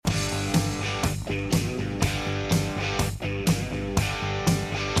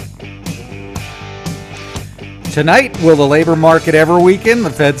Tonight, will the labor market ever weaken? The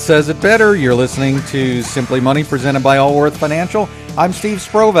Fed says it better. You're listening to Simply Money, presented by Allworth Financial. I'm Steve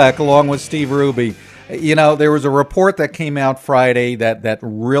Sprovak, along with Steve Ruby. You know, there was a report that came out Friday that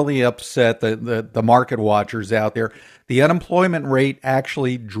really upset the market watchers out there. The unemployment rate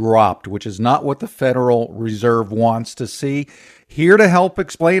actually dropped, which is not what the Federal Reserve wants to see. Here to help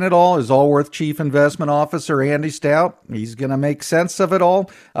explain it all is Allworth Chief Investment Officer Andy Stout. He's going to make sense of it all.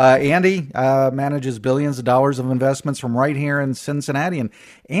 Andy manages billions of dollars of investments from right here in Cincinnati. And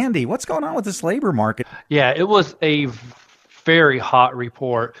Andy, what's going on with this labor market? Yeah, it was a very hot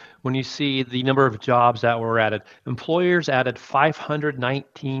report when you see the number of jobs that were added. Employers added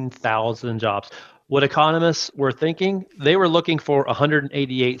 519,000 jobs. What economists were thinking, they were looking for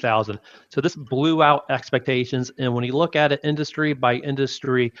 188,000. So this blew out expectations. And when you look at it industry by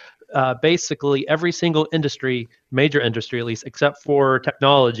industry, basically every single industry, major industry at least, except for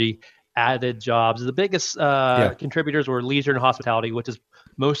technology, added jobs. The biggest contributors were leisure and hospitality, which is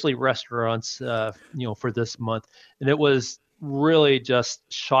mostly restaurants, for this month. And it was really just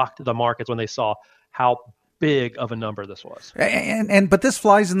shocked the markets when they saw how big of a number this was. But this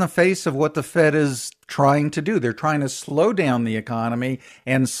flies in the face of what the Fed is trying to do. They're trying to slow down the economy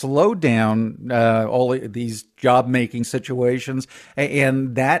and slow down all these job-making situations,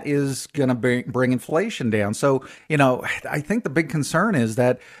 and that is going to bring inflation down. So, I think the big concern is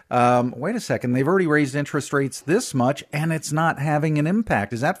that, wait a second, they've already raised interest rates this much, and it's not having an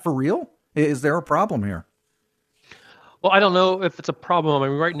impact. Is that for real? Is there a problem here? Well, I don't know if it's a problem. I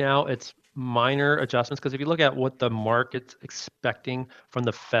mean, right now it's minor adjustments, because if you look at what the market's expecting from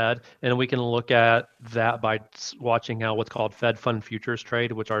the Fed, and we can look at that by watching how what's called Fed Fund Futures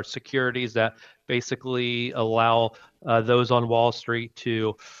trade, which are securities that basically allow those on Wall Street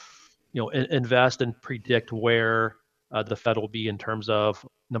to, invest and predict where the Fed will be in terms of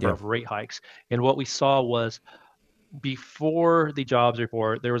number of rate hikes. And what we saw was before the jobs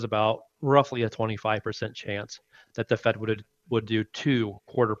report, there was about roughly a 25% chance that the Fed would do 2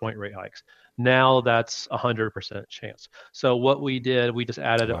 quarter-point rate hikes. Now that's 100% chance. So what we did, we just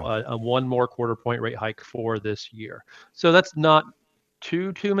added a 1 more quarter-point rate hike for this year. So that's not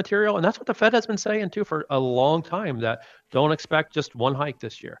too material, and that's what the Fed has been saying too for a long time, that don't expect just 1 hike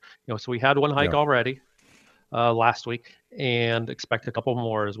this year. So we had 1 hike already last week, and expect a couple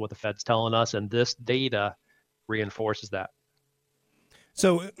more is what the Fed's telling us, and this data reinforces that.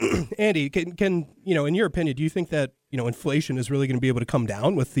 So, Andy, can in your opinion, do you think that inflation is really going to be able to come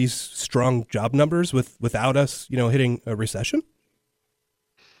down with these strong job numbers without us hitting a recession?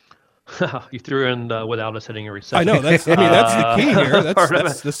 You threw in without us hitting a recession. I know that's the key here.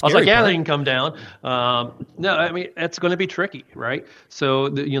 That's the scary I was like, yeah, part. they can come down. No, I mean it's going to be tricky, right? So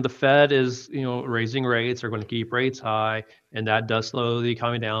the Fed is raising rates. They're going to keep rates high, and that does slow the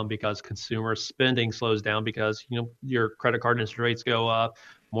economy down because consumer spending slows down because your credit card interest rates go up,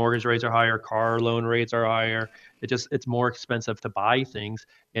 mortgage rates are higher, car loan rates are higher. It's more expensive to buy things.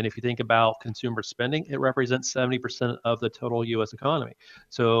 And if you think about consumer spending, it represents 70% of the total U.S. economy.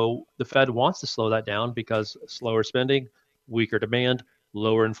 So the Fed wants to slow that down because slower spending, weaker demand,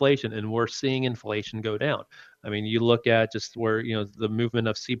 lower inflation, and we're seeing inflation go down. I mean, you look at just where the movement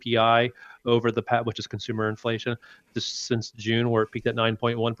of CPI over which is consumer inflation, just since June, where it peaked at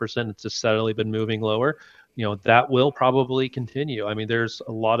 9.1%, it's just steadily been moving lower. That will probably continue. I mean, there's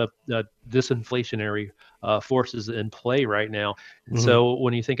a lot of disinflationary forces in play right now. And so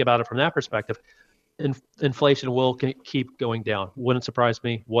when you think about it from that perspective, inflation will keep going down. Wouldn't surprise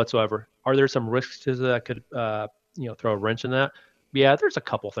me whatsoever. Are there some risks to that could throw a wrench in that? Yeah, there's a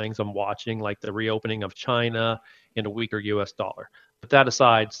couple things I'm watching, like the reopening of China and a weaker U.S. dollar. But that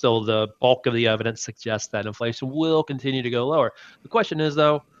aside, still the bulk of the evidence suggests that inflation will continue to go lower. The question is,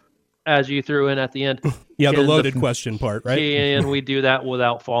 though, as you threw in at the end, the loaded question part, right? Can we do that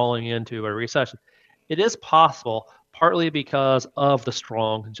without falling into a recession? It is possible, partly because of the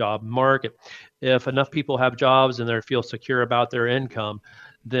strong job market. If enough people have jobs and they feel secure about their income,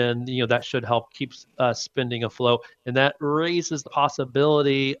 then that should help keep spending afloat, and that raises the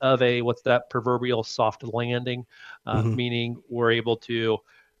possibility of what's that proverbial soft landing, meaning we're able to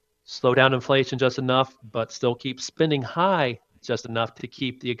slow down inflation just enough, but still keep spending high just enough to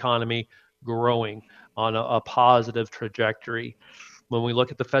keep the economy growing on a positive trajectory. When we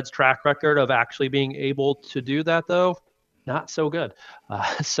look at the Fed's track record of actually being able to do that, though, not so good.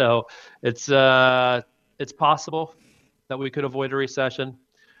 So it's possible that we could avoid a recession.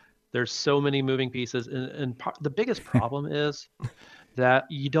 There's so many moving pieces, and the biggest problem is that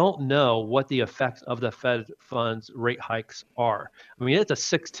you don't know what the effects of the Fed funds rate hikes are. I mean, it's a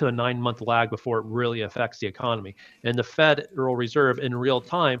 6 to 9 month lag before it really affects the economy. And the Federal Reserve in real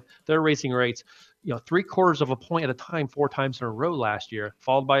time, they're raising rates, 3/4 of a point at a time, 4 times in a row last year,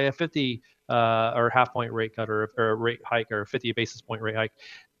 followed by a 50 or half point rate cut or a rate hike or 50 basis point rate hike.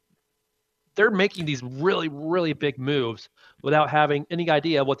 They're making these really, really big moves without having any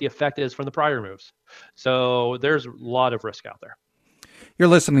idea what the effect is from the prior moves. So there's a lot of risk out there. You're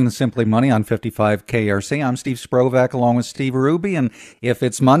listening to Simply Money on 55 KRC. I'm Steve Sprovak along with Steve Ruby. And if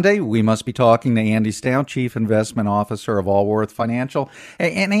it's Monday, we must be talking to Andy Stout, Chief Investment Officer of Allworth Financial.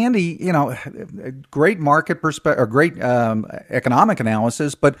 And Andy, great market perspective, or great economic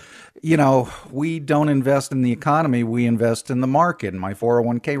analysis, but, we don't invest in the economy. We invest in the market. And my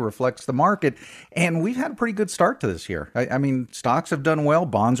 401k reflects the market. And we've had a pretty good start to this year. I mean, stocks have done well.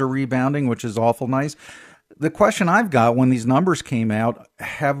 Bonds are rebounding, which is awful nice. The question I've got when these numbers came out,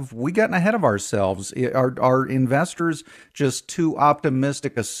 have we gotten ahead of ourselves? Are investors just too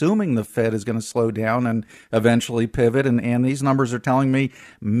optimistic, assuming the Fed is going to slow down and eventually pivot? And these numbers are telling me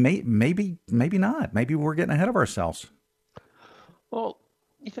maybe not. Maybe we're getting ahead of ourselves. Well,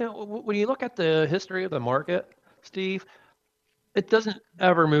 when you look at the history of the market, Steve, it doesn't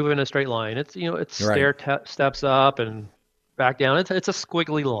ever move in a straight line. It's steps up and back down. It's a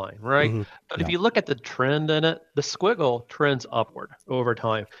squiggly line, right? Mm-hmm. But if you look at the trend in it, the squiggle trends upward over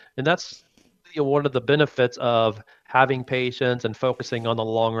time. And that's one of the benefits of having patience and focusing on the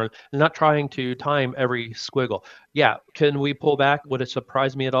long run and not trying to time every squiggle. Yeah, can we pull back? Would it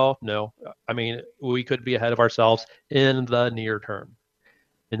surprise me at all? No. I mean, we could be ahead of ourselves in the near term.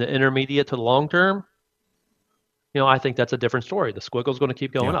 In the intermediate to the long term, I think that's a different story. The squiggle is going to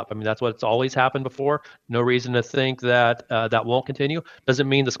keep going up. I mean, that's what's always happened before. No reason to think that that won't continue. Doesn't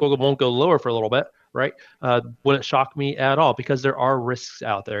mean the squiggle won't go lower for a little bit, right? Wouldn't shock me at all because there are risks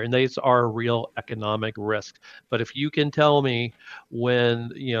out there, and these are real economic risks. But if you can tell me when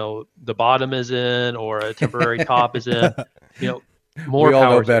the bottom is in or a temporary top is in, more we all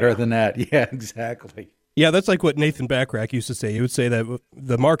power know better than that. Yeah, exactly. Yeah, that's like what Nathan Backrack used to say. He would say that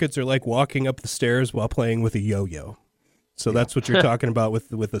the markets are like walking up the stairs while playing with a yo-yo. So that's what you're talking about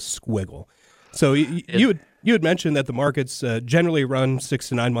with a squiggle. So you had mentioned that the markets generally run 6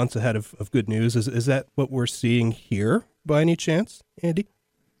 to 9 months ahead of good news. Is that what we're seeing here by any chance, Andy?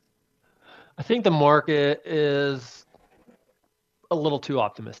 I think the market is a little too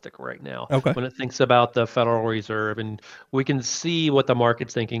optimistic right now when it thinks about the Federal Reserve. And we can see what the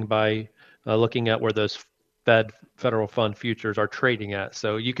market's thinking by looking at where those federal fund futures are trading at.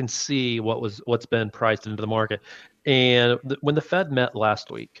 So you can see what's been priced into the market. And when the Fed met last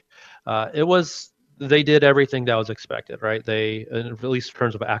week, they did everything that was expected, right? They, at least in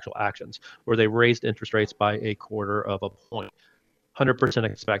terms of actual actions, where they raised interest rates by 1/4 of a point, 100%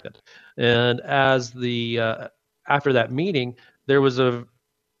 expected. And as after that meeting, there was a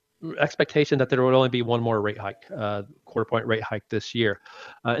expectation that there would only be one more rate hike, 1/4 point rate hike this year.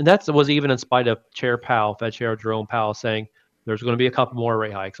 And that was even in spite of Fed Chair Jerome Powell saying there's going to be a couple more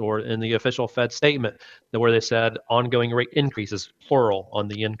rate hikes, or in the official Fed statement where they said ongoing rate increases, plural on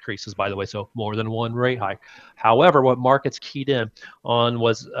the increases, by the way, so more than one rate hike. However, what markets keyed in on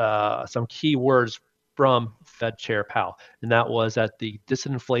was some key words from Fed Chair Powell, and that was that the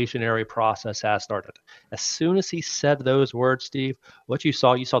disinflationary process has started. As soon as he said those words, Steve, what you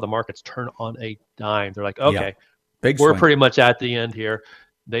saw the markets turn on a dime. They're like, okay, we're pretty much at the end here.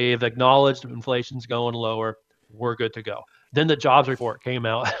 They've acknowledged inflation's going lower. We're good to go. Then the jobs report came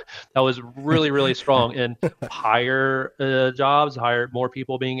out. That was really, really strong. And higher jobs, more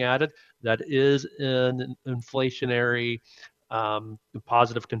people being added. That is an inflationary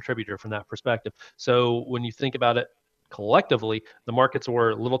positive contributor from that perspective. So when you think about it collectively, the markets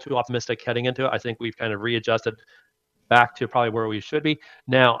were a little too optimistic heading into it. I think we've kind of readjusted back to probably where we should be.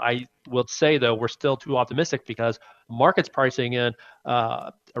 Now, I will say, though, we're still too optimistic because market's pricing in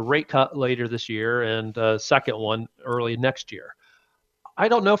a rate cut later this year and a second one early next year. I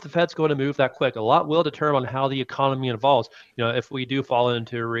don't know if the Fed's going to move that quick. A lot will determine on how the economy evolves, if we do fall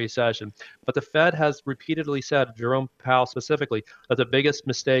into a recession. But the Fed has repeatedly said, Jerome Powell specifically, that the biggest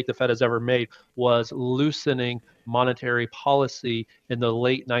mistake the Fed has ever made was loosening monetary policy in the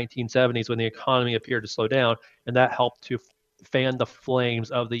late 1970s when the economy appeared to slow down, and that helped to fan the flames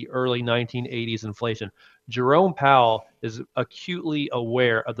of the early 1980s inflation. Jerome Powell is acutely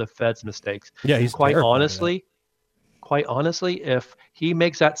aware of the Fed's mistakes. Yeah, he's quite honestly, if he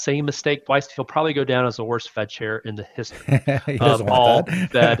makes that same mistake twice, he'll probably go down as the worst Fed chair in the history of all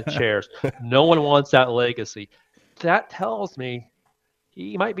Fed chairs. No one wants that legacy. That tells me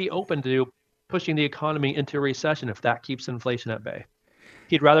he might be open to pushing the economy into a recession if that keeps inflation at bay.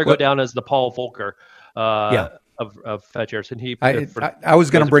 he'd rather go down as the Paul Volcker of Fed chairs. And I was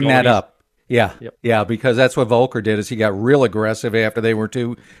going to bring that up. Yeah, Yep. yeah, because that's what Volcker did. Is he got real aggressive after they were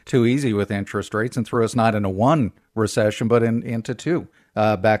too easy with interest rates and threw us not into one recession but into two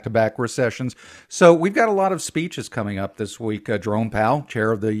back-to-back recessions. So we've got a lot of speeches coming up this week. Jerome Powell,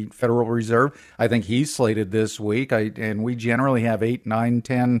 chair of the Federal Reserve, I think he's slated this week. And we generally have 8, 9,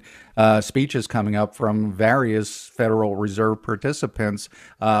 10 speeches coming up from various Federal Reserve participants,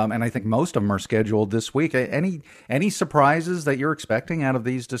 and I think most of them are scheduled this week. Any surprises that you're expecting out of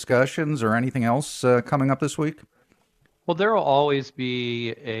these discussions or anything else coming up this week? Well, there will always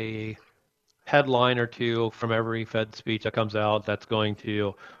be a headline or two from every Fed speech that comes out that's going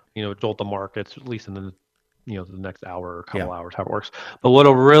to, jolt the markets, at least in the, the next hour or couple hours, how it works. But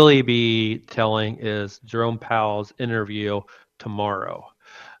what'll really be telling is Jerome Powell's interview tomorrow.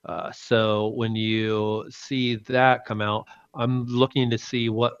 So when you see that come out, I'm looking to see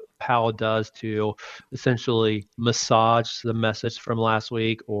what Powell does to essentially massage the message from last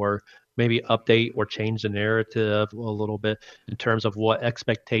week, or maybe update or change the narrative a little bit in terms of what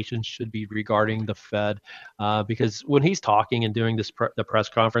expectations should be regarding the Fed. Because when he's talking and doing the press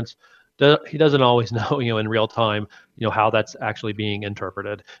conference, he doesn't always know, in real time, how that's actually being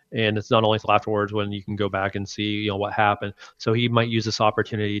interpreted. And it's not only till afterwards when you can go back and see, what happened. So he might use this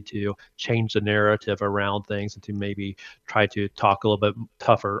opportunity to change the narrative around things and to maybe try to talk a little bit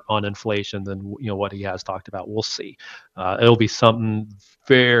tougher on inflation than, what he has talked about. We'll see. It'll be something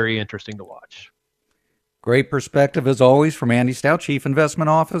very interesting to watch. Great perspective, as always, from Andy Stout, Chief Investment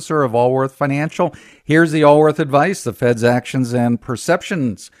Officer of Allworth Financial. Here's the Allworth advice: the Fed's actions and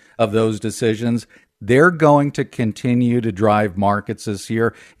perceptions of those decisions, they're going to continue to drive markets this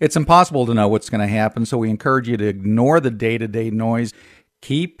year. It's impossible to know what's going to happen, so we encourage you to ignore the day-to-day noise.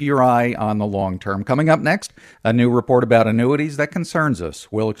 Keep your eye on the long term. Coming up next, a new report about annuities that concerns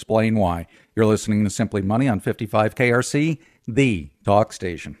us. We'll explain why. You're listening to Simply Money on 55 KRC, the talk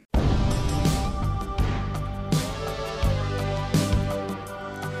station.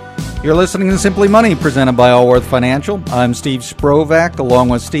 You're listening to Simply Money, presented by Allworth Financial. I'm Steve Sprovak, along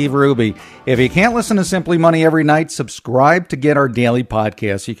with Steve Ruby. If you can't listen to Simply Money every night, subscribe to get our daily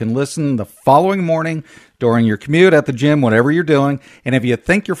podcast. You can listen the following morning, during your commute, at the gym, whatever you're doing. And if you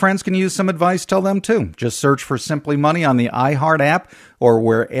think your friends can use some advice, tell them too. Just search for Simply Money on the iHeart app or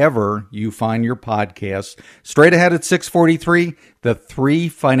wherever you find your podcasts. Straight ahead at 6:43, the 3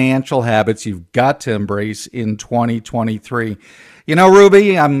 financial habits you've got to embrace in 2023.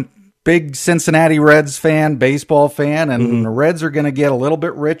 Ruby, I'm big Cincinnati Reds fan, baseball fan, and the Reds are going to get a little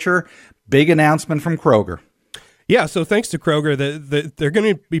bit richer. Big announcement from Kroger. Yeah, so thanks to Kroger, they're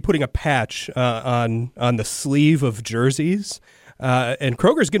going to be putting a patch on the sleeve of jerseys, and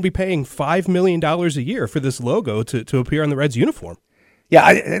Kroger's going to be paying $5 million a year for this logo to appear on the Reds uniform.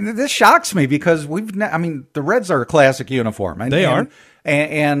 Yeah, this shocks me because the Reds are a classic uniform. They are.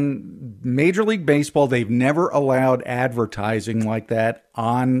 And Major League Baseball, they've never allowed advertising like that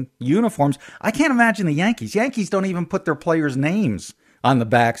on uniforms. I can't imagine the Yankees. Yankees don't even put their players' names on the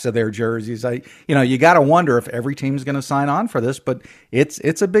backs of their jerseys. You got to wonder if every team's going to sign on for this, but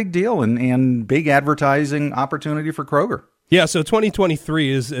it's a big deal and big advertising opportunity for Kroger. Yeah, so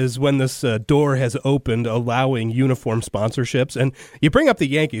 2023 is when this door has opened, allowing uniform sponsorships. And you bring up the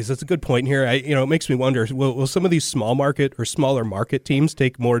Yankees. That's a good point here. It makes me wonder, will some of these small market or smaller market teams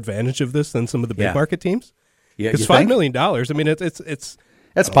take more advantage of this than some of the big market teams? Yeah, because $5 million, it's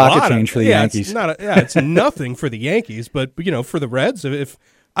that's pocket change for the Yankees. It's nothing for the Yankees, but for the Reds,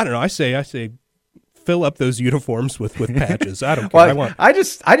 I say fill up those uniforms with patches. I don't care. Well, I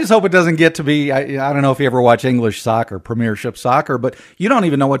just hope it doesn't get to be. I don't know if you ever watch English soccer, Premiership soccer, but you don't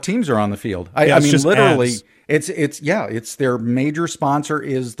even know what teams are on the field. I mean, literally, ads. it's their major sponsor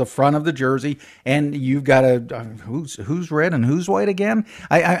is the front of the jersey, and you've got who's red and who's white again.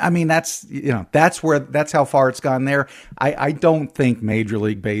 I mean that's how far it's gone there. I don't think Major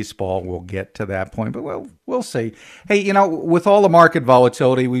League Baseball will get to that point, but we'll see. Hey, with all the market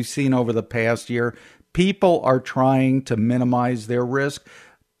volatility we've seen over the past year, people are trying to minimize their risk,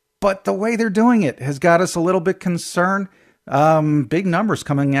 but the way they're doing it has got us a little bit concerned. Big numbers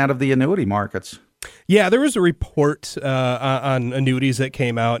coming out of the annuity markets. Yeah, there was a report on annuities that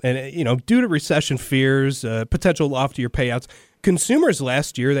came out, and due to recession fears, potential loftier payouts, consumers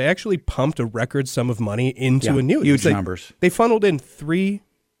last year, they actually pumped a record sum of money into annuities. Huge numbers. They funneled in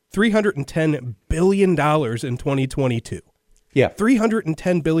 $310 billion in 2022. Yeah,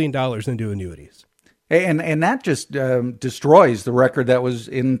 $310 billion into annuities. And that just destroys the record that was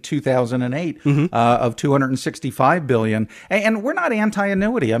in 2008 of $265 billion. And we're not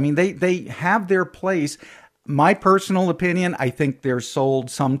anti-annuity. I mean, they have their place. My personal opinion, I think they're sold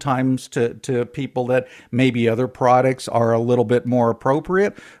sometimes to people that maybe other products are a little bit more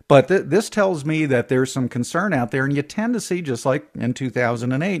appropriate. But this tells me that there's some concern out there. And you tend to see, just like in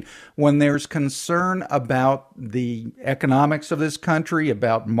 2008, when there's concern about the economics of this country,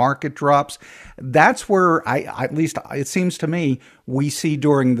 about market drops, that's where at least it seems to me, we see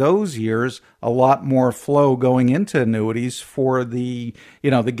during those years a lot more flow going into annuities for the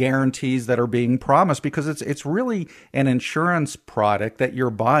guarantees that are being promised, because it's really an insurance product that you're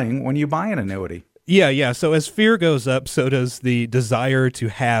buying when you buy an annuity. Yeah. So as fear goes up, so does the desire to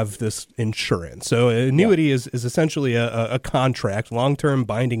have this insurance. So an annuity is essentially a contract, long-term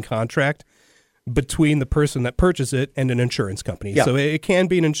binding contract between the person that purchased it and an insurance company. Yeah. So it can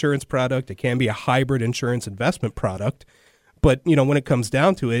be an insurance product. It can be a hybrid insurance investment product. But, when it comes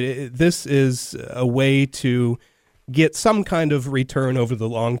down to it, this is a way to get some kind of return over the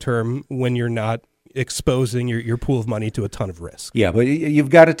long term when you're not exposing your pool of money to a ton of risk. Yeah, but you've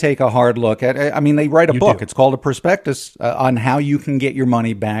got to take a hard look at it. I mean, they write a book. It's called a prospectus on how you can get your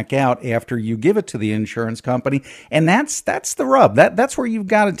money back out after you give it to the insurance company. And that's the rub. That's where you've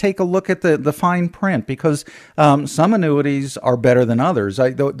got to take a look at the fine print, because some annuities are better than others.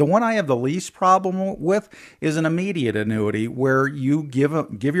 The one I have the least problem with is an immediate annuity, where you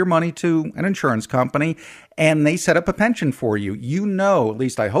give your money to an insurance company and they set up a pension for you. At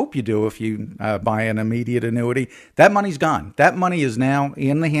least I hope you do, if you buy an immediate annuity, that money's gone. That money is now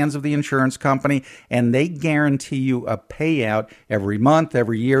in the hands of the insurance company, and they guarantee you a payout every month,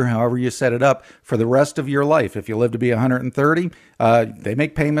 every year, however you set it up, for the rest of your life. If you live to be 130, they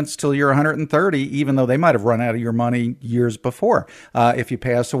make payments till you're 130, even though they might have run out of your money years before. If you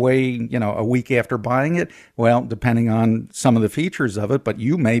pass away, a week after buying it, well, depending on some of the features of it, but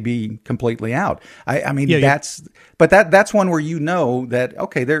you may be completely out. That's one where that,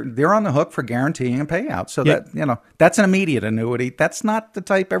 okay, they're on the hook for guaranteeing a payout. So that's an immediate annuity. That's not the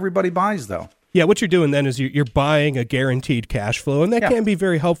type everybody buys, though. Yeah, what you're doing then is you're buying a guaranteed cash flow, and that can be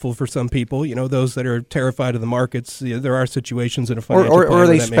very helpful for some people. Those that are terrified of the markets. There are situations in a financial plan or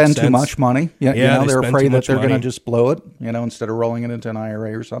they that spend too much money. They're afraid that they're going to just blow it. Instead of rolling it into an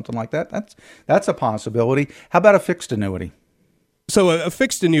IRA or something like that. That's a possibility. How about a fixed annuity? So a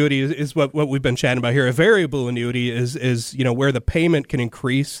fixed annuity is what we've been chatting about here. A variable annuity is where the payment can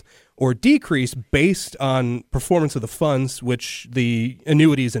increase or decrease based on performance of the funds which the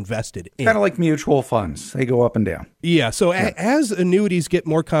annuity is invested in. Kind of like mutual funds. They go up and down. Yeah. So as annuities get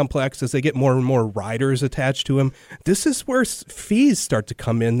more complex, as they get more and more riders attached to them, this is where fees start to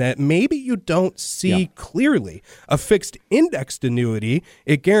come in that maybe you don't see clearly. A fixed indexed annuity,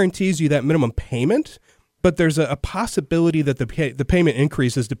 it guarantees you that minimum payment, but there's a possibility that the payment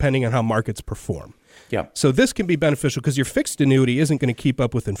increases depending on how markets perform. Yeah. So this can be beneficial because your fixed annuity isn't going to keep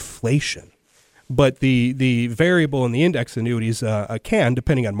up with inflation, but the variable and the index annuities can,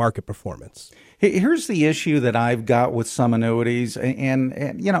 depending on market performance. Here's the issue that I've got with some annuities, and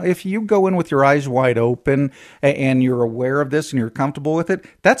if you go in with your eyes wide open and you're aware of this and you're comfortable with it,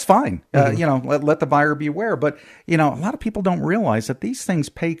 that's fine. Let the buyer be aware. But a lot of people don't realize that these things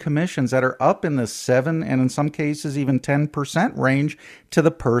pay commissions that are up in the 7 and in some cases even 10% range to the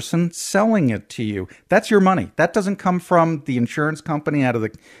person selling it to you. That's your money. That doesn't come from the insurance company out of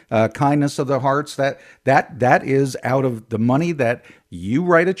the kindness of their hearts. That is out of the money that you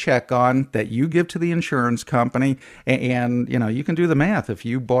write a check on, that you give to the insurance company, and you can do the math. If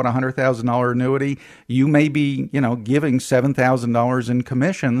you bought a $100,000 annuity, you may be giving $7,000 in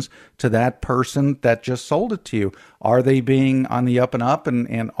commissions to that person that just sold it to you. Are they being on the up and up,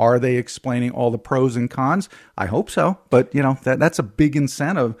 and are they explaining all the pros and cons? I hope so, but that's a big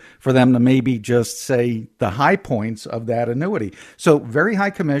incentive for them to maybe just say the high points of that annuity. So very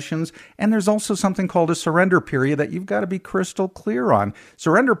high commissions, and there's also something called a surrender period that you've got to be crystal clear on.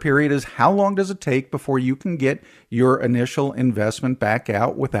 Surrender period is how long does it take before you can get your initial investment back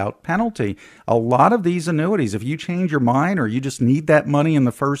out without penalty. A lot of these annuities, if you change your mind or you just need that money in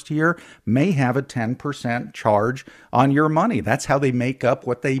the first year, may have a 10% charge on your money. That's how they make up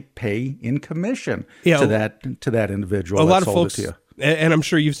what they pay in commission to that individual. A lot of folks, and I'm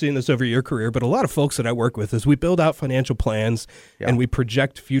sure you've seen this over your career, but a lot of folks that I work with is we build out financial plans and we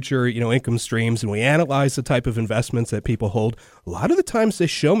project future, income streams, and we analyze the type of investments that people hold. A lot of the times they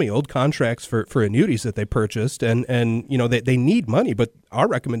show me old contracts for annuities that they purchased, and they need money, but our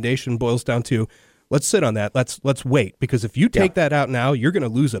recommendation boils down to, let's sit on that. Let's wait, because if you take that out now, you're going to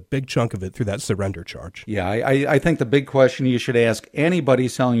lose a big chunk of it through that surrender charge. Yeah, I think the big question you should ask anybody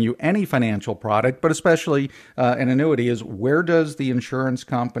selling you any financial product, but especially an annuity, is where does the insurance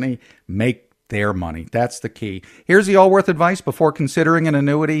company make their money. That's the key. Here's the Allworth advice before considering an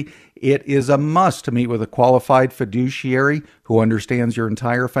annuity. It is a must to meet with a qualified fiduciary who understands your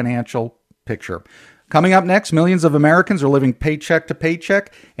entire financial picture. Coming up next, millions of Americans are living paycheck to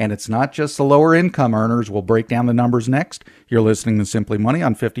paycheck, and it's not just the lower income earners. We'll break down the numbers next. You're listening to Simply Money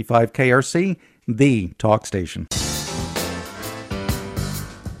on 55 KRC, the talk station.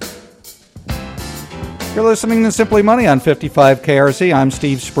 You're listening to Simply Money on 55 KRC. I'm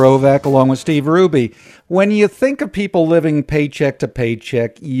Steve Sprovak along with Steve Ruby. When you think of people living paycheck to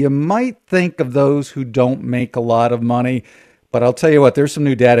paycheck, you might think of those who don't make a lot of money. But I'll tell you what, there's some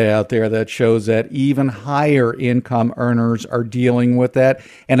new data out there that shows that even higher income earners are dealing with that.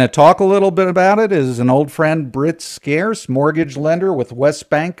 And to talk a little bit about it is an old friend, Britt Scarce, mortgage lender with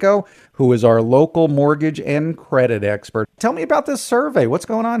WesBanco, who is our local mortgage and credit expert. Tell me about this survey. What's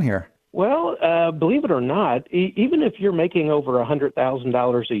going on here? Well, believe it or not, even if you're making over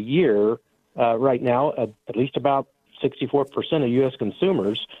 $100,000 a year right now, at least about 64% of U.S.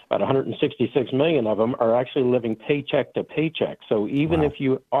 consumers, about 166 million of them, are actually living paycheck to paycheck. So even if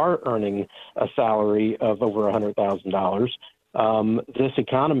you are earning a salary of over $100,000, this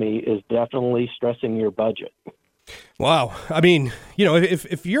economy is definitely stressing your budget. Wow. I mean, you know,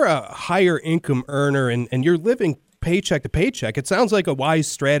 if you're a higher income earner and you're living paycheck to paycheck, it sounds like a wise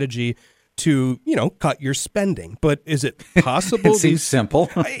strategy to, you know, cut your spending. But is it possible? It seems simple.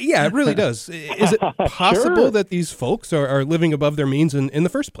 Yeah, it really does. Is it possible Sure. that these folks are living above their means in the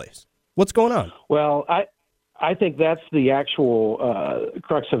first place? What's going on? Well, I think that's the actual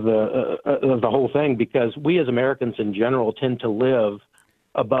crux of the whole thing, because we as Americans in general tend to live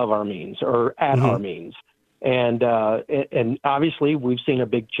above our means or at our means. And obviously we've seen a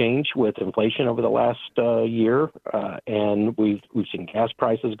big change with inflation over the last year, and we've seen gas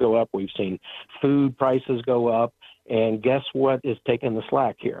prices go up, we've seen food prices go up, and guess what is taking the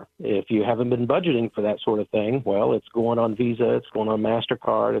slack here? If you haven't been budgeting for that sort of thing, well, it's going on Visa, it's going on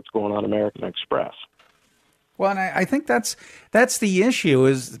MasterCard, it's going on American Express. Well, and I think that's the issue,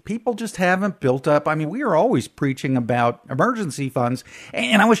 is people just haven't built up. I mean, we are always preaching about emergency funds,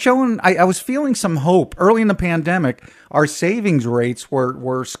 and I was feeling some hope early in the pandemic. Our savings rates were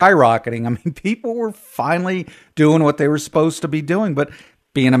skyrocketing. I mean, people were finally doing what they were supposed to be doing, but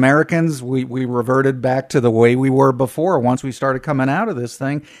being Americans, we reverted back to the way we were before once we started coming out of this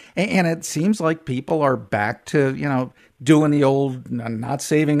thing. And it seems like people are back to, you know, doing the old not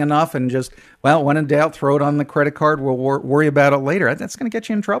saving enough and just, well, when in doubt, throw it on the credit card. We'll worry about it later. That's going to get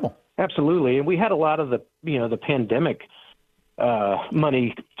you in trouble. Absolutely. And we had a lot of the pandemic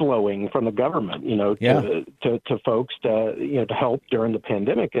money flowing from the government, to folks to help during the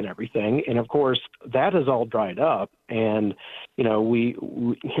pandemic and everything. And of course, that has all dried up. And,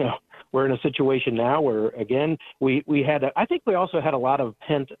 we're in a situation now where, again, I think we also had a lot of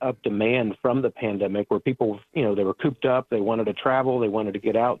pent up demand from the pandemic where people, they were cooped up. They wanted to travel. They wanted to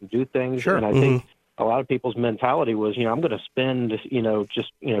get out and do things. Sure. And I think a lot of people's mentality was, I'm going to spend,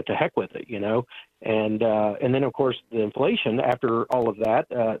 just, to heck with it, and then of course the inflation after all of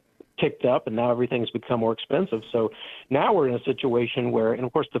that, ticked up, and now everything's become more expensive. So now we're in a situation where, and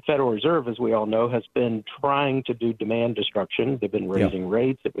of course the Federal Reserve, as we all know, has been trying to do demand destruction. They've been raising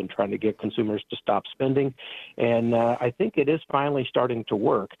rates. They've been trying to get consumers to stop spending. And I think it is finally starting to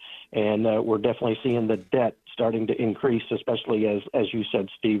work. And we're definitely seeing the debt starting to increase, especially as you said,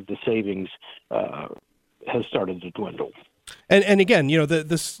 Steve, the savings has started to dwindle. And again,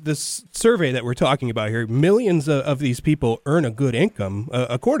 this survey that we're talking about here, millions of these people earn a good income,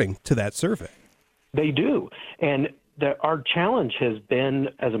 according to that survey. They do. And our challenge has been,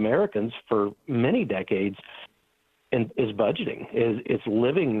 as Americans for many decades, is budgeting, is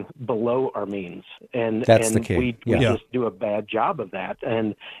living below our means. And that's the key. We just do a bad job of that.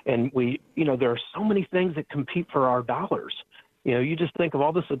 And we, there are so many things that compete for our dollars. You just think of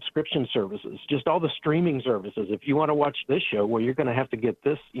all the subscription services, just all the streaming services. If you want to watch this show, well, you're going to have to get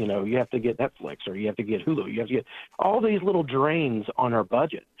this, you have to get Netflix, or you have to get Hulu. You have to get all these little drains on our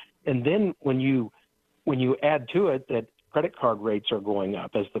budget. And then when you add to it that credit card rates are going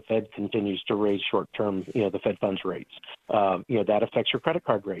up as the Fed continues to raise short-term, the Fed funds rates, that affects your credit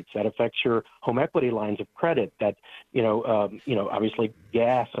card rates. That affects your home equity lines of credit. That, obviously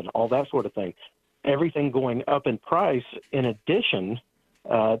gas and all that sort of thing. Everything going up in price, in addition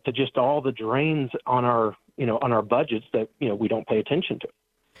to just all the drains on our budgets that we don't pay attention to.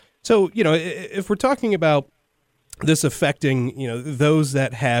 So if we're talking about this affecting those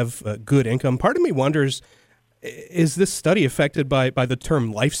that have good income, part of me wonders, is this study affected by the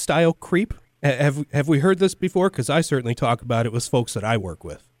term lifestyle creep? Have we heard this before? Because I certainly talk about it with folks that I work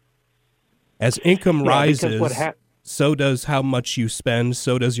with. As income rises, so does how much you spend,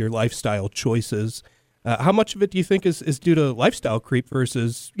 so does your lifestyle choices. How much of it do you think is due to lifestyle creep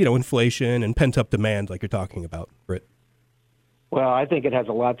versus, inflation and pent-up demand like you're talking about, Britt? Well, I think it has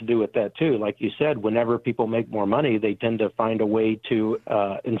a lot to do with that, too. Like you said, whenever people make more money, they tend to find a way to,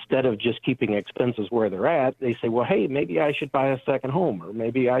 instead of just keeping expenses where they're at, they say, well, hey, maybe I should buy a second home, or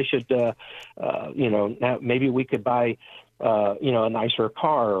maybe I should, now maybe we could buy, a nicer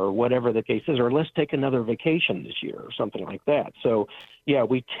car, or whatever the case is, or let's take another vacation this year or something like that. So, yeah,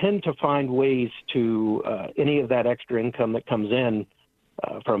 we tend to find ways to any of that extra income that comes in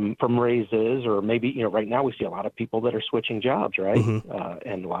from raises, or maybe, right now we see a lot of people that are switching jobs, right? Mm-hmm.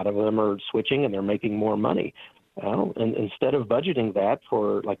 And a lot of them are switching and they're making more money. And instead of budgeting that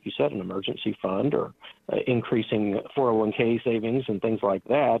for, like you said, an emergency fund or increasing 401k savings and things like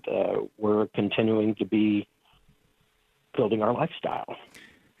that, we're continuing to be building our lifestyle.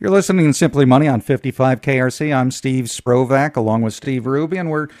 You're listening to Simply Money on 55 KRC. I'm Steve Sprovak, along with Steve Ruby,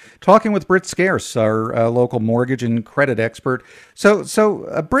 and we're talking with Britt Scarce, our local mortgage and credit expert. So,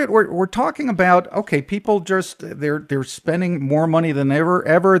 Britt, we're talking about, okay, people just they're spending more money than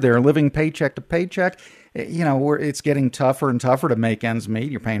ever. They're living paycheck to paycheck. It's getting tougher and tougher to make ends meet.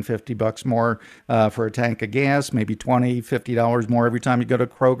 You're paying $50 more for a tank of gas, maybe $20, $50 more every time you go to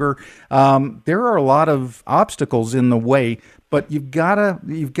Kroger. There are a lot of obstacles in the way, but you've got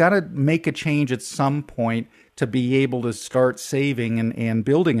to make a change at some point to be able to start saving and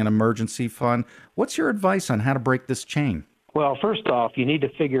building an emergency fund. What's your advice on how to break this chain? Well, first off, you need to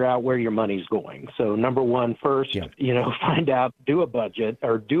figure out where your money's going. So number one, first, find out, do a budget,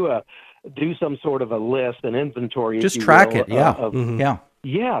 or do some sort of a list, an inventory. Just track it.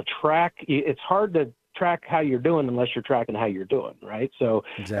 Yeah, track. It's hard to track how you're doing unless you're tracking how you're doing, right? So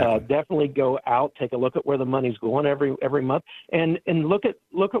definitely go out, take a look at where the money's going every month, and look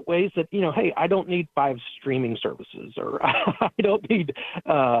at ways that, hey, I don't need 5 streaming services, or I don't need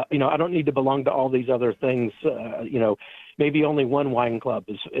I don't need to belong to all these other things. Maybe only one wine club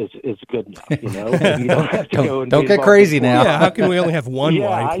is good enough. Maybe you don't have to go and don't get crazy now. Yeah, how can we only have one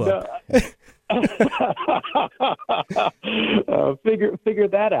wine club? Figure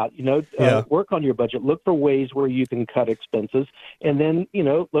that out. Work on your budget. Look for ways where you can cut expenses, and then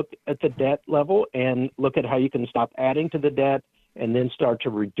look at the debt level and look at how you can stop adding to the debt, and then start to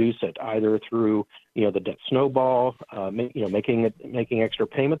reduce it either through the debt snowball, making extra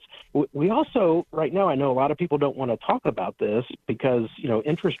payments. We also, right now, I know a lot of people don't want to talk about this because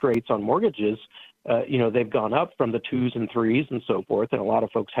interest rates on mortgages, they've gone up from the 2s and 3s and so forth, and a lot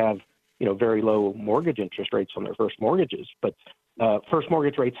of folks have very low mortgage interest rates on their first mortgages. But first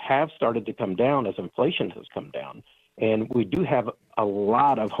mortgage rates have started to come down as inflation has come down. And we do have a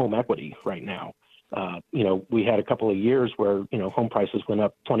lot of home equity right now. We had a couple of years where, home prices went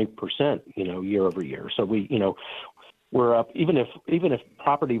up 20%, year over year. So we're up, even if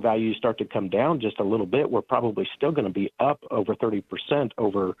property values start to come down just a little bit, we're probably still going to be up over 30%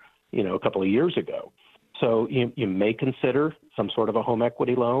 over, a couple of years ago. So you may consider some sort of a home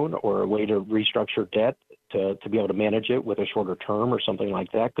equity loan or a way to restructure debt to be able to manage it with a shorter term or something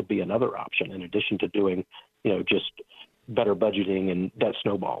like that could be another option, in addition to doing, just better budgeting and debt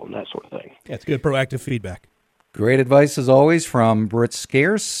snowball and that sort of thing. That's good proactive feedback. Great advice, as always, from Britt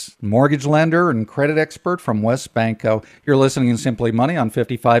Scarce, mortgage lender and credit expert from West Banco. You're listening to Simply Money on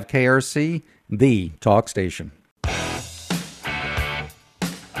 55 KRC, the talk station.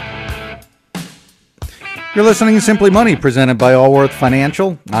 You're listening to Simply Money, presented by Allworth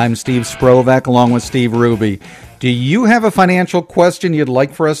Financial. I'm Steve Sprovak, along with Steve Ruby. Do you have a financial question you'd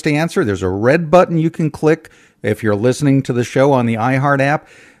like for us to answer? There's a red button you can click if you're listening to the show on the iHeart app.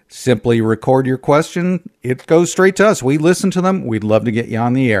 Simply record your question. It goes straight to us. We listen to them. We'd love to get you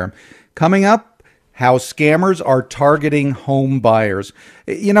on the air. Coming up, how scammers are targeting home buyers.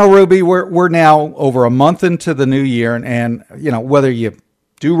 Ruby, we're now over a month into the new year, and whether you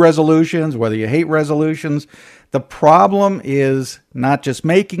do resolutions, whether you hate resolutions, the problem is not just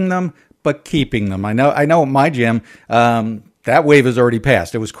making them, but keeping them. I know at my gym, that wave has already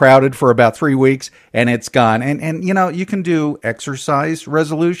passed. It was crowded for about 3 weeks, and it's gone. And you can do exercise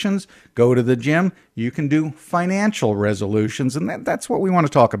resolutions, go to the gym. You can do financial resolutions, and that's what we want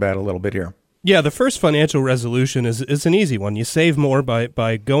to talk about a little bit here. Yeah, the first financial resolution is an easy one. You save more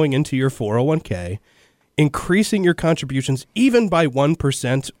by going into your 401k, increasing your contributions even by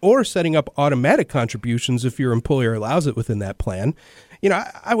 1%, or setting up automatic contributions if your employer allows it within that plan.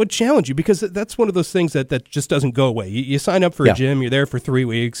 I would challenge you, because that's one of those things that just doesn't go away. You sign up for a gym, you're there for 3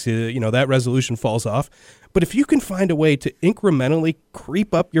 weeks, that resolution falls off. But if you can find a way to incrementally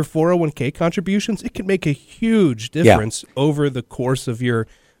creep up your 401k contributions, it can make a huge difference over the course of your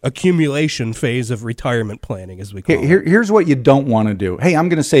accumulation phase of retirement planning, as we call it. Here's what you don't want to do. Hey, I'm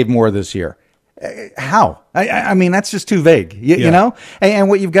going to save more this year. How? I mean, that's just too vague, you know? And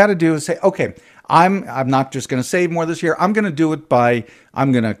what you've got to do is say, okay, I'm not just going to save more this year. I'm going to do it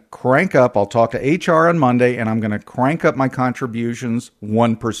I'm going to crank up. I'll talk to HR on Monday, and I'm going to crank up my contributions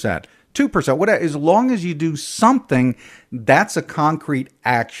 1%. 2%, whatever. As long as you do something, that's a concrete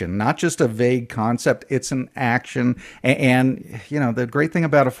action, not just a vague concept. It's an action. And you know, the great thing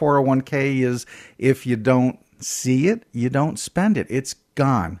about a 401k is if you don't see it, you don't spend it. It's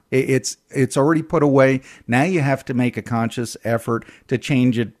gone. It's already put away. Now you have to make a conscious effort to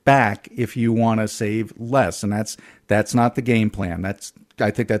change it back if you want to save less. And that's not the game plan.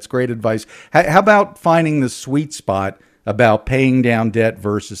 I think that's great advice. How about finding the sweet spot about paying down debt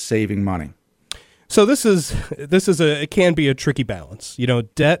versus saving money? So it can be a tricky balance. You know,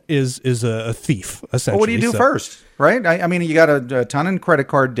 debt is a thief, essentially. Well, what do you do first, right? I mean, you got a ton in credit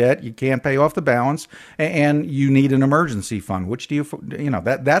card debt. You can't pay off the balance, and you need an emergency fund. Which do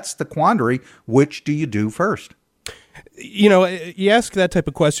that's the quandary. Which do you do first? You know, you ask that type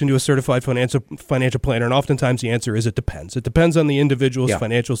of question to a certified financial planner, and oftentimes the answer is it depends. It depends on the individual's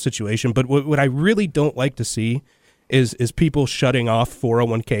financial situation. But what I really don't like to see is people shutting off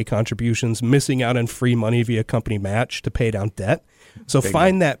 401k contributions, missing out on free money via company match to pay down debt. So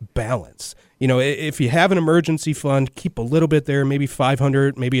find that balance. You know, if you have an emergency fund, keep a little bit there, maybe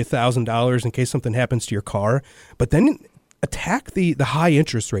 $500, maybe $1,000 in case something happens to your car. But then attack the high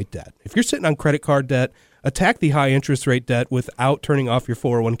interest rate debt. If you're sitting on credit card debt, attack the high interest rate debt without turning off your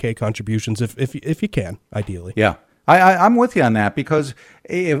 401k contributions if you can, ideally. Yeah. I'm with you on that, because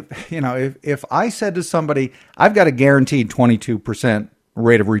if I said to somebody, I've got a guaranteed 22%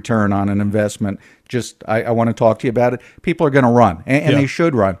 rate of return on an investment, I want to talk to you about it, people are going to run, and they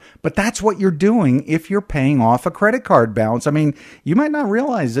should run. But that's what you're doing if you're paying off a credit card balance. I mean, you might not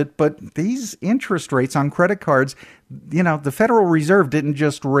realize it, but these interest rates on credit cards, you know, the Federal Reserve didn't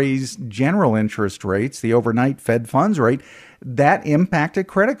just raise general interest rates, the overnight Fed funds rate. That impacted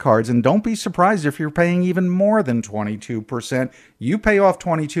credit cards. And don't be surprised if you're paying even more than 22%. You pay off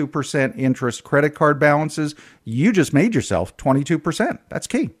 22% interest credit card balances, you just made yourself 22%. That's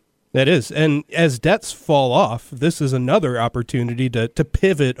key. That is. And as debts fall off, this is another opportunity to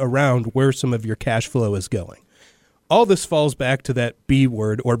pivot around where some of your cash flow is going. All this falls back to that B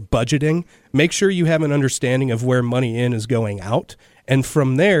word, or budgeting. Make sure you have an understanding of where money in is going out. And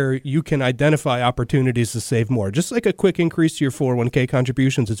from there, you can identify opportunities to save more. Just like a quick increase to your 401k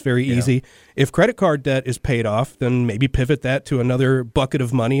contributions, it's very easy. If credit card debt is paid off, then maybe pivot that to another bucket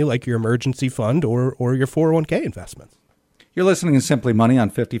of money like your emergency fund or your 401k investments. You're listening to Simply Money on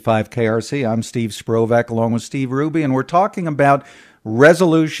 55 KRC. I'm Steve Sprovak along with Steve Ruby, and we're talking about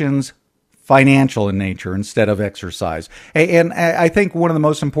resolutions, financial in nature instead of exercise. And I think one of the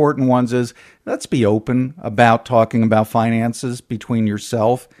most important ones is, let's be open about talking about finances between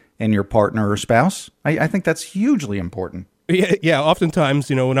yourself and your partner or spouse. I think that's hugely important. Yeah. Oftentimes,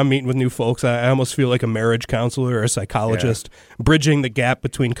 you know, when I'm meeting with new folks, I almost feel like a marriage counselor or a psychologist. Bridging the gap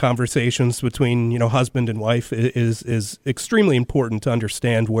between conversations between, you know, husband and wife is extremely important to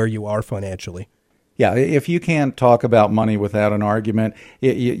understand where you are financially. Yeah, if you can't talk about money without an argument,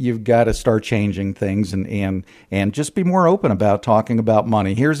 you've got to start changing things and just be more open about talking about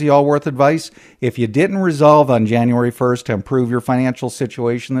money. Here's the Allworth advice. If you didn't resolve on January 1st to improve your financial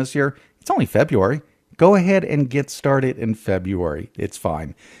situation this year, it's only February. Go ahead and get started in February. It's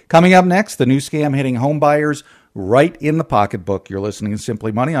fine. Coming up next, the new scam hitting home buyers right in the pocketbook. You're listening to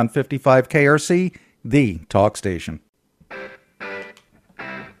Simply Money on 55 KRC, the talk station.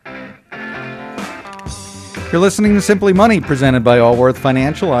 You're listening to Simply Money, presented by Allworth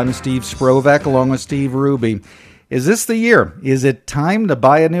Financial. I'm Steve Sprovak, along with Steve Ruby. Is this the year? Is it time to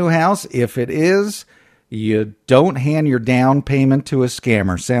buy a new house? If it is, you don't hand your down payment to a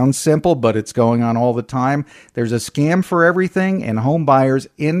scammer. Sounds simple, but it's going on all the time. There's a scam for everything, and home buyers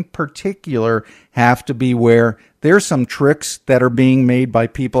in particular have to beware. There's some tricks that are being made by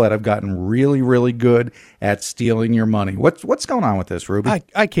people that have gotten really, really good at stealing your money. What's going on with this, Ruby?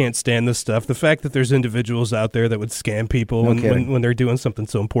 I can't stand this stuff. The fact that there's individuals out there that would scam people when they're doing something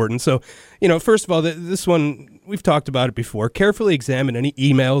so important. So, you know, first of all, this one, we've talked about it before. Carefully examine any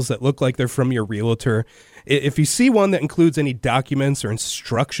emails that look like they're from your realtor. If you see one that includes any documents or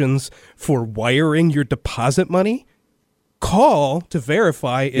instructions for wiring your deposit money, call to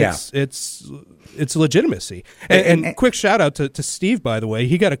verify its legitimacy. And quick shout out to Steve, by the way.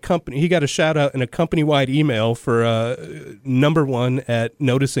 He got a shout out in a company-wide email for number one at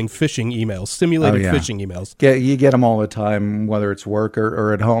noticing phishing emails, simulated phishing emails. You get them all the time, whether it's work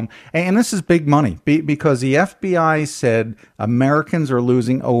or at home. And this is big money because the FBI said Americans are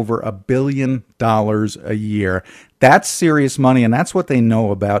losing over $1 billion a year. That's serious money, and that's what they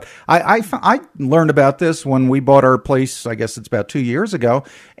know about. I learned about this when we bought our place, I guess it's about 2 years ago,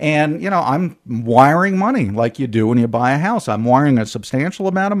 and, I'm wiring money like you do when you buy a house. I'm wiring a substantial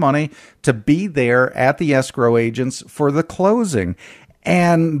amount of money to be there at the escrow agents for the closing.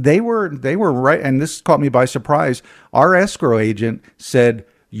 And they were right, and this caught me by surprise. Our escrow agent said,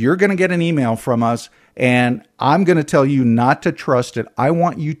 "You're going to get an email from us, and I'm going to tell you not to trust it. I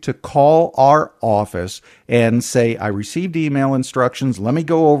want you to call our office and say, I received email instructions. Let me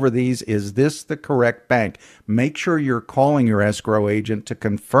go over these. Is this the correct bank?" Make sure you're calling your escrow agent to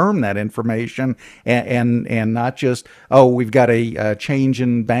confirm that information and not just, "Oh, we've got a change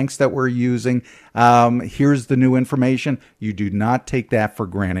in banks that we're using. Here's the new information." You do not take that for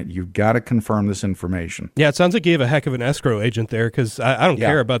granted. You've got to confirm this information. Yeah, it sounds like you have a heck of an escrow agent there, because I don't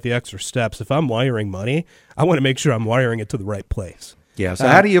care about the extra steps. If I'm wiring money, I want to make sure I'm wiring it to the right place. Yeah. So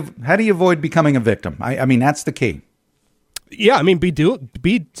how do you avoid becoming a victim? I mean, that's the key. Yeah, I mean, be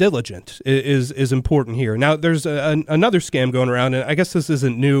diligent is important here. Now, there's another scam going around, and I guess this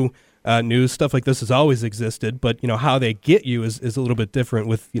isn't new news. Stuff like this has always existed, but how they get you is a little bit different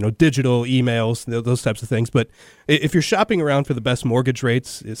with digital emails, those types of things. But if you're shopping around for the best mortgage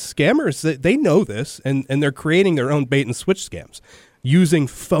rates, scammers, they know this, and they're creating their own bait and switch scams, using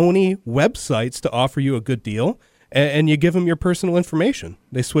phony websites to offer you a good deal, and you give them your personal information.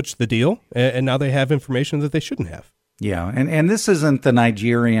 They switch the deal, and now they have information that they shouldn't have. Yeah, and this isn't the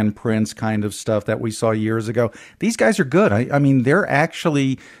Nigerian prince kind of stuff that we saw years ago. These guys are good. I mean, they're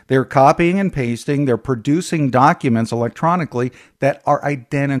copying and pasting. They're producing documents electronically that are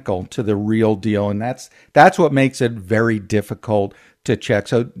identical to the real deal, and that's what makes it very difficult to check.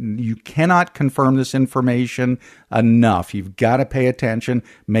 So you cannot confirm this information enough. You've got to pay attention.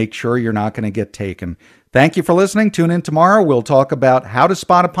 Make sure you're not going to get taken. Thank you for listening. Tune in tomorrow. We'll talk about how to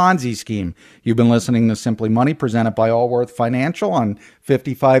spot a Ponzi scheme. You've been listening to Simply Money, presented by Allworth Financial on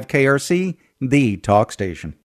 55 KRC, the talk station.